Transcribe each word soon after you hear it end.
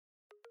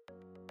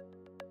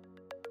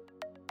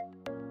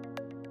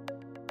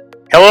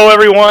Hello,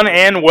 everyone,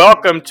 and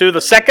welcome to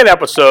the second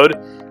episode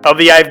of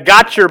the I've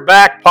Got Your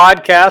Back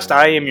podcast.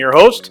 I am your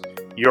host,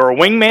 your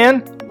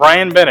wingman,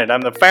 Brian Bennett.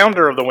 I'm the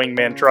founder of the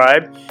Wingman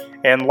Tribe,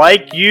 and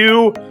like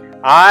you,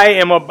 I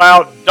am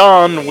about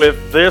done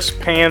with this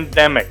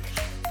pandemic.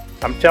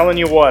 I'm telling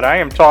you what, I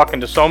am talking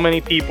to so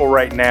many people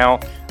right now,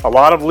 a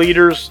lot of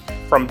leaders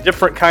from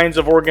different kinds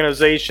of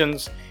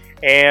organizations,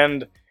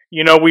 and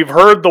we've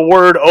heard the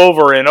word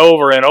over and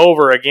over and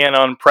over again,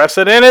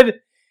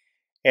 unprecedented.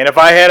 And if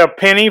I had a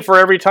penny for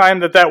every time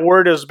that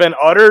word has been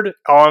uttered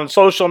on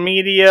social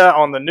media,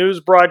 on the news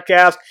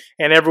broadcast,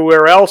 and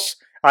everywhere else,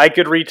 I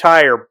could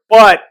retire.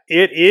 But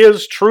it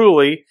is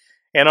truly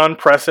an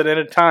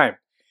unprecedented time.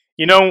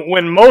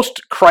 When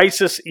most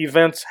crisis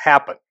events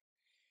happen,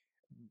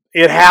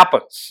 it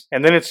happens,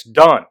 and then it's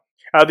done.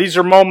 These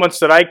are moments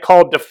that I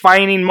call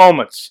defining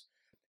moments.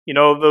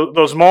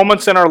 Those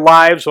moments in our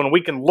lives when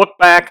we can look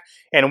back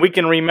and we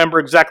can remember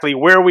exactly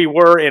where we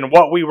were and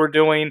what we were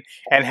doing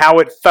and how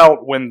it felt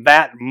when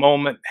that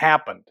moment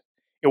happened.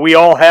 We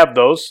all have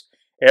those.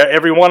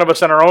 Every one of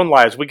us in our own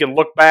lives. We can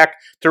look back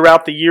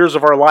throughout the years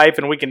of our life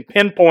and we can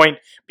pinpoint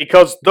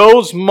because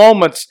those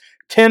moments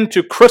tend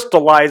to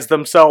crystallize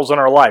themselves in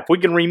our life. We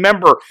can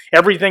remember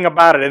everything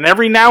about it. And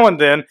every now and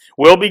then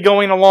we'll be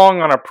going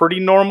along on a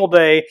pretty normal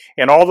day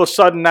and all of a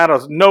sudden out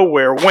of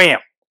nowhere, wham!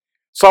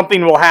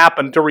 Something will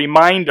happen to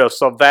remind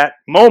us of that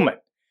moment.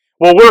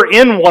 Well, we're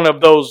in one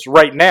of those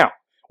right now.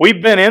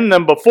 We've been in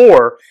them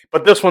before,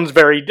 but this one's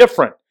very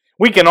different.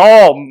 We can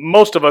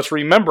most of us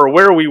remember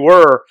where we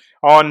were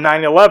on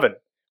 9/11.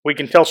 We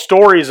can tell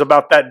stories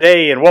about that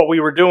day and what we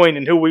were doing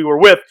and who we were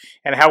with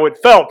and how it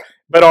felt.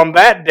 But on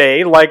that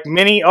day, like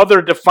many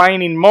other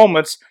defining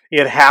moments,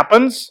 it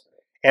happens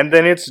and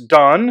then it's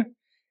done.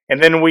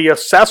 And then we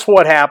assess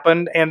what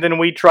happened and then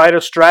we try to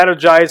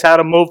strategize how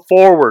to move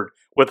forward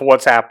with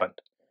what's happened.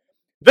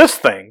 This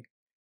thing,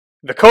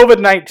 the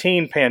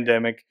COVID-19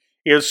 pandemic,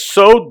 is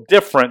so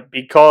different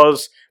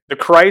because the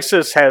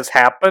crisis has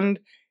happened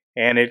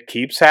and it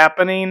keeps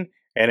happening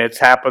and it's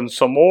happened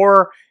some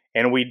more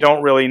and we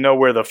don't really know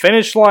where the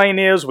finish line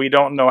is. We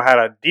don't know how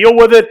to deal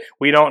with it.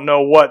 We don't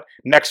know what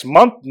next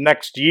month,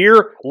 next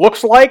year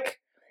looks like.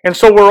 And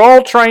so we're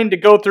all trying to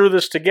go through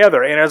this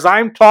together. And as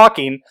I'm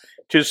talking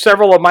to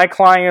several of my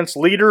clients,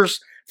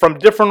 leaders from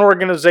different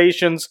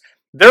organizations,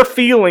 they're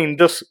feeling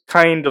this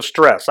kind of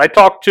stress. I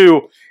talked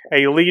to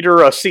a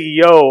leader, a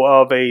CEO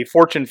of a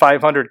Fortune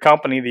 500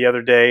 company the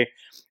other day,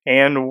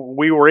 and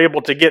we were able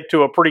to get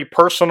to a pretty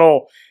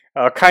personal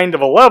kind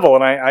of a level.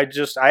 And I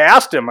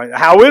asked him,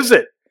 "How is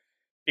it?"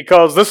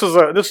 Because this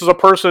is a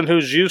person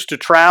who's used to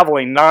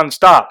traveling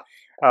nonstop,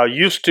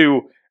 used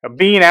to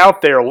being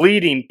out there,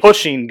 leading,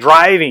 pushing,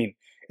 driving,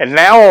 and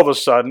now all of a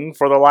sudden,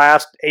 for the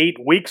last 8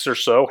 weeks or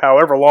so,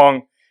 however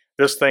long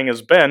this thing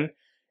has been,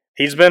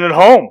 he's been at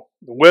home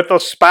with a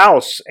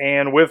spouse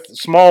and with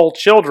small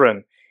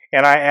children,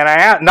 and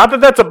I not that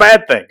that's a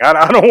bad thing.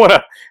 I don't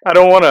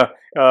want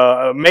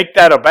to make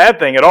that a bad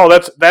thing at all.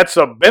 That's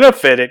a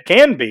benefit. It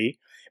can be,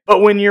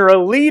 but when you're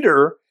a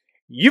leader,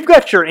 you've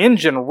got your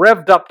engine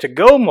revved up to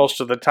go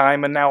most of the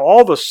time, and now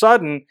all of a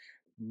sudden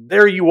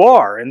there you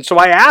are. And so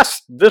I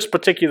asked this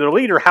particular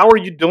leader, "How are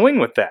you doing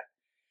with that?"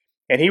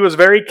 And he was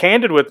very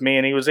candid with me,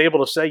 and he was able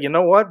to say, "You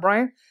know what,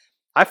 Brian?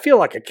 I feel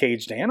like a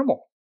caged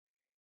animal.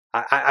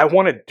 I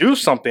want to do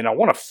something. I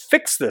want to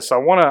fix this. I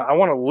want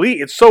to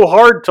lead. It's so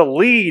hard to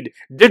lead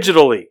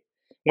digitally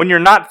when you're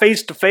not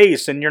face to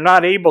face and you're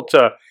not able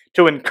to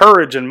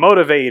encourage and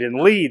motivate and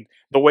lead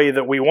the way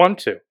that we want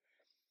to."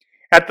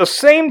 At the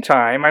same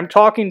time, I'm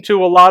talking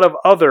to a lot of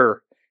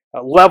other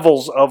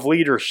levels of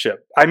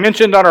leadership. I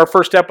mentioned on our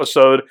first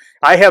episode,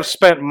 I have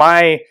spent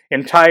my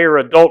entire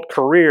adult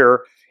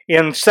career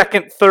in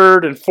second,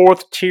 third, and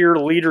fourth tier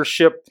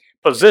leadership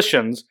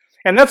positions.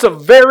 And that's a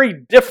very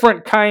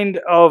different kind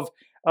of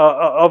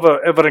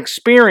an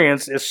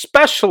experience,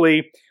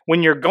 especially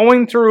when you're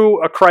going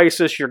through a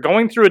crisis, you're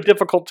going through a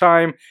difficult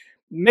time,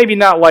 maybe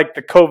not like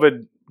the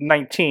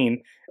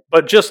COVID-19,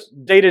 but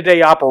just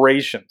day-to-day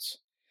operations.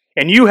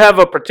 And you have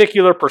a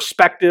particular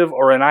perspective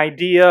or an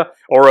idea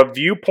or a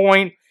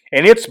viewpoint,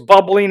 and it's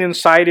bubbling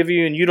inside of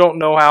you, and you don't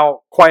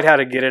know quite how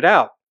to get it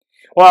out.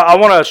 Well, I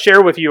want to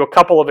share with you a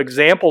couple of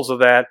examples of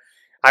that.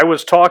 I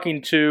was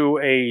talking to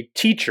a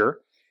teacher,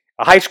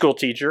 a high school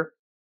teacher,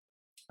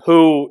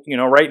 who,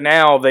 right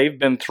now they've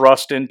been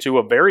thrust into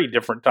a very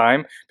different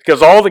time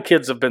because all the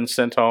kids have been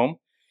sent home,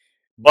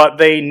 but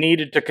they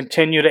needed to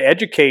continue to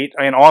educate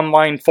in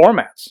online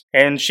formats.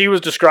 And she was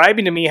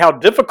describing to me how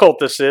difficult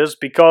this is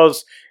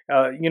because,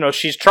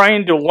 she's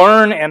trying to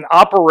learn and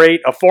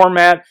operate a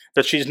format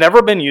that she's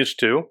never been used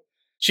to.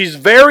 She's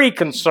very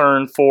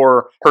concerned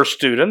for her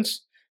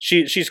students.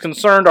 She's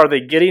concerned, are they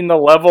getting the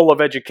level of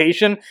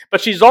education?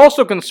 But she's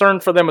also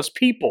concerned for them as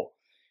people,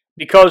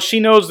 because she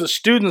knows that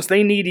students,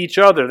 they need each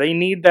other. They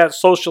need that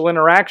social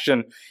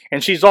interaction.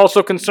 And she's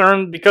also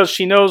concerned because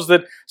she knows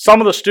that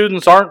some of the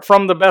students aren't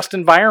from the best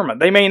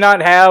environment. They may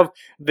not have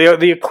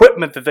the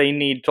equipment that they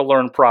need to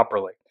learn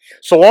properly.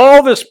 So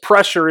all this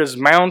pressure is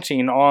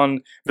mounting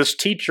on this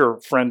teacher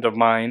friend of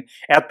mine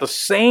at the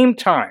same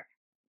time.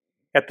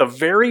 At the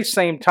very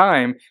same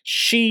time,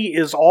 she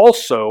is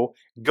also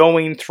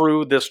going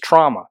through this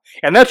trauma.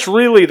 And that's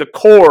really the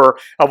core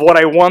of what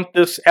I want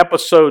this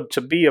episode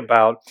to be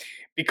about,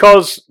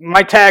 because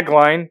my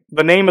tagline,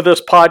 the name of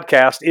this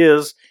podcast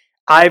is,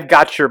 I've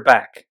Got Your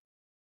Back.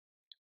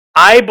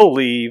 I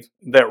believe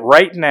that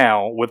right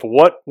now, with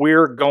what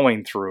we're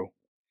going through,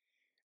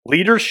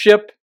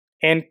 leadership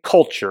and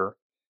culture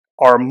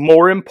are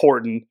more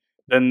important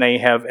than they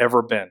have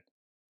ever been.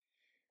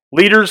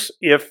 Leaders,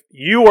 if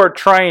you are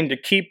trying to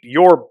keep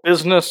your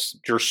business,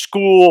 your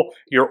school,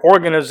 your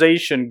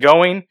organization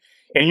going,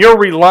 and you're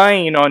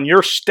relying on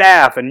your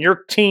staff and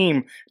your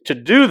team to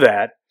do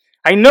that,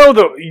 I know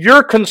that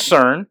your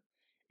concern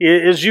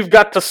is you've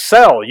got to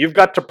sell, you've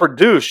got to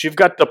produce, you've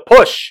got to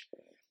push.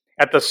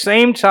 At the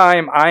same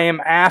time, I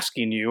am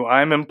asking you,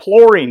 I'm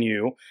imploring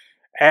you,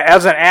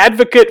 as an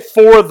advocate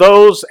for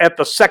those at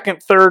the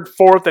second, third,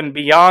 fourth, and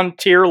beyond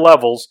tier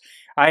levels,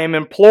 I am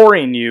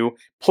imploring you,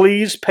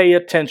 please pay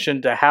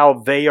attention to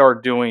how they are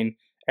doing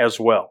as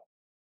well.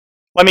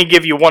 Let me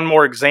give you one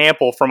more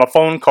example from a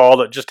phone call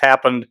that just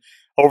happened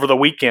over the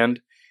weekend.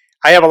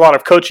 I have a lot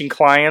of coaching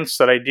clients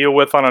that I deal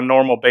with on a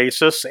normal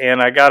basis,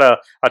 and I got a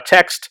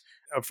text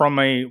from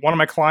one of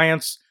my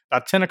clients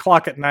about 10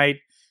 o'clock at night.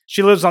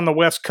 She lives on the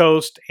West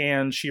Coast,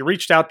 and she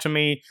reached out to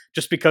me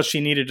just because she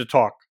needed to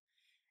talk,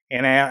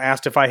 and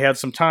asked if I had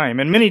some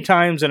time. And many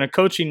times in a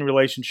coaching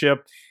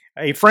relationship,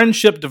 a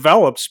friendship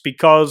develops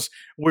because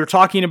we're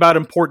talking about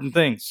important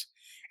things.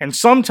 And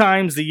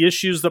sometimes the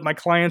issues that my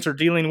clients are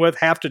dealing with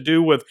have to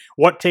do with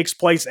what takes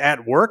place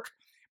at work,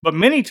 but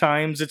many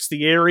times it's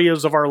the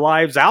areas of our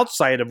lives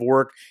outside of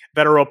work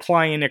that are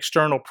applying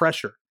external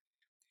pressure.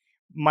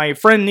 My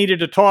friend needed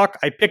to talk.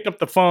 I picked up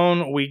the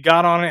phone, we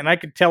got on it, and I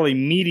could tell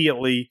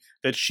immediately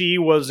that she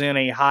was in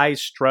a high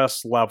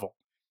stress level.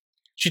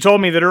 She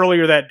told me that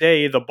earlier that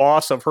day, the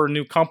boss of her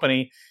new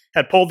company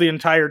had pulled the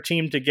entire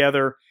team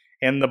together,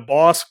 and the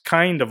boss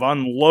kind of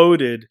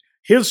unloaded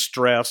his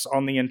stress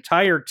on the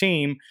entire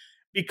team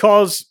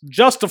because,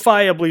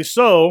 justifiably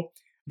so,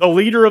 the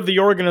leader of the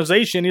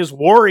organization is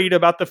worried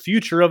about the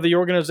future of the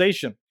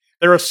organization.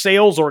 They're a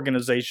sales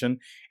organization,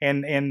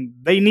 and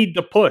they need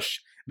to push.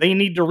 They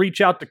need to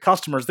reach out to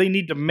customers. They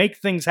need to make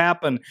things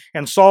happen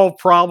and solve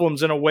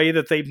problems in a way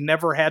that they've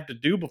never had to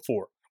do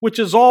before, which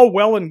is all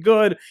well and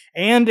good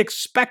and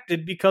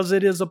expected because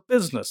it is a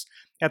business.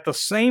 At the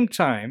same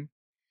time,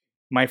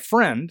 my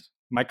friend,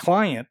 my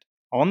client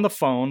on the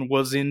phone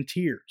was in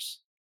tears.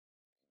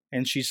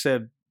 And she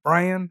said,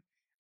 Brian,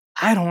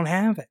 I don't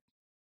have it.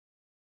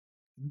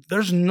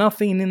 There's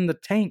nothing in the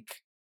tank.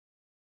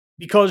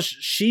 Because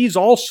she's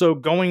also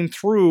going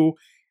through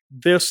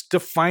this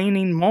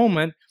defining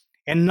moment,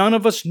 and none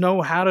of us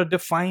know how to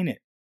define it.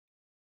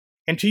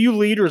 And to you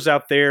leaders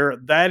out there,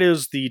 that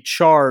is the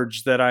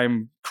charge that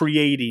I'm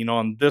creating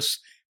on this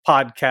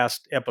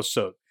podcast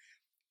episode.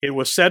 It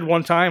was said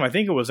one time, I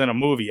think it was in a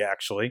movie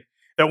actually,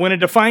 that when a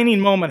defining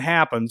moment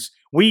happens,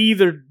 we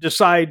either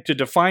decide to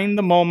define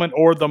the moment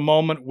or the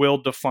moment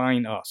will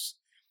define us.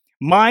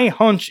 My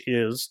hunch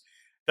is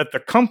that the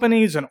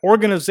companies and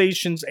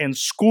organizations and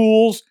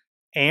schools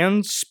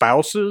and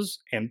spouses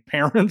and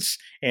parents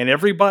and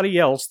everybody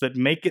else that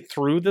make it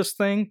through this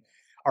thing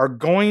are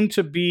going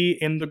to be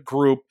in the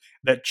group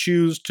that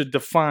choose to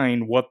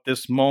define what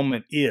this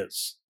moment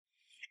is.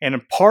 And a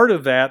part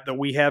of that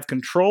we have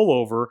control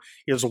over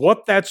is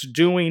what that's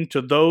doing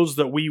to those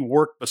that we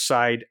work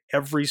beside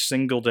every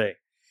single day.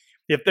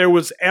 If there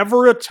was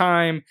ever a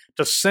time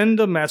to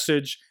send a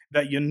message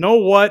that, you know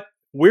what,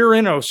 we're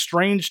in a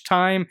strange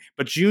time,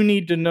 but you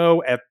need to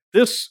know at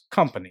this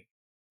company,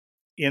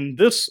 in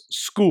this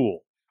school,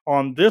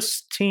 on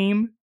this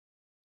team,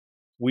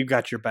 we've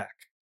got your back.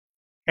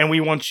 And we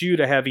want you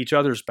to have each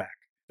other's back.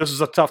 This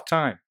is a tough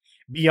time.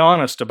 Be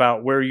honest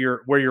about where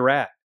you're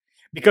at.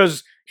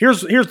 Because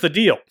here's the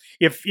deal.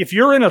 If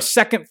you're in a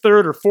second,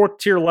 third, or fourth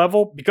tier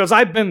level, because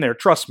I've been there,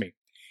 trust me,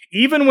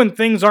 even when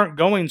things aren't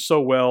going so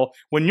well,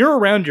 when you're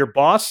around your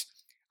boss,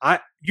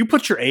 you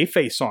put your A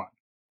face on.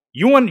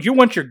 You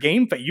want your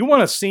game face. You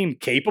want to seem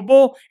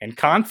capable and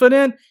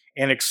confident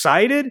and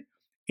excited.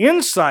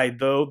 Inside,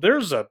 though,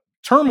 there's a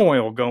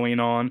turmoil going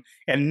on,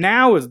 and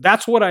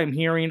that's what I'm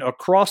hearing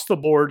across the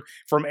board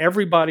from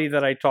everybody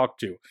that I talk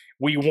to.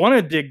 We want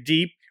to dig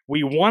deep.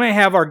 We want to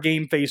have our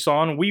game face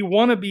on. We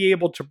want to be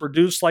able to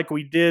produce like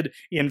we did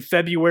in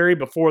February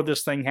before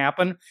this thing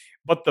happened,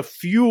 but the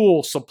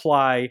fuel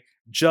supply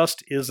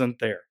just isn't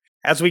there.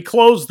 As we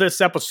close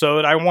this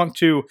episode, I want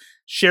to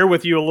share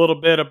with you a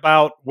little bit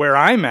about where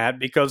I'm at,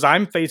 because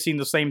I'm facing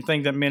the same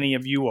thing that many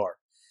of you are.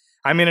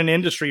 I'm in an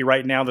industry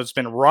right now that's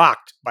been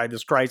rocked by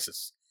this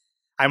crisis.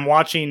 I'm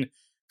watching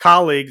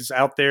colleagues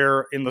out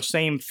there in the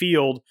same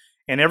field,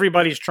 and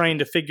everybody's trying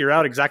to figure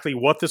out exactly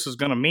what this is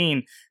going to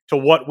mean to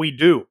what we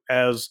do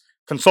as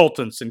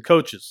consultants and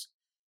coaches.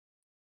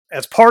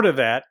 As part of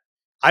that,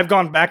 I've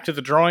gone back to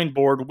the drawing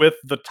board with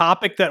the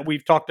topic that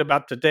we've talked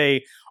about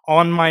today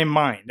on my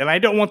mind. And I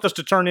don't want this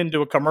to turn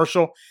into a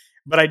commercial.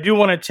 But I do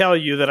want to tell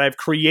you that I've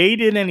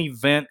created an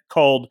event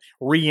called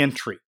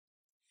Reentry.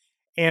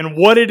 And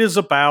what it is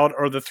about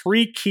are the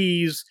 3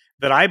 keys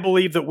that I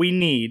believe that we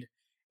need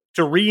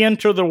to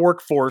re-enter the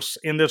workforce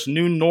in this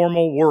new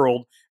normal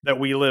world that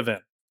we live in.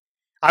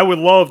 I would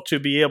love to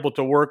be able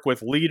to work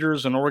with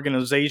leaders and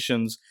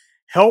organizations,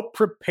 help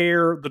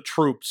prepare the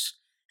troops,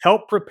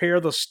 help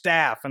prepare the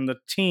staff and the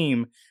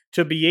team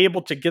to be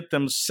able to get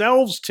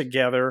themselves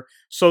together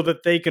so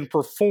that they can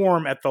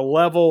perform at the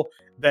level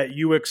that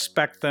you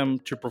expect them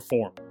to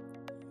perform.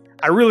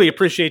 I really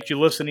appreciate you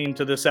listening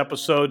to this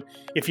episode.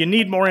 If you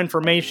need more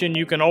information,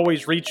 you can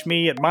always reach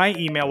me at my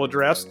email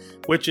address,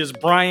 which is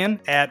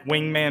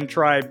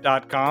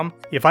brian@wingmantribe.com.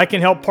 If I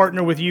can help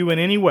partner with you in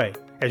any way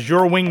as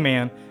your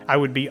wingman, I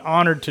would be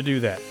honored to do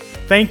that.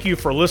 Thank you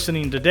for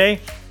listening today.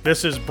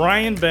 This is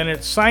Brian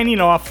Bennett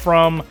signing off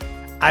from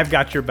I've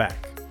Got Your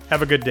Back.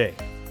 Have a good day.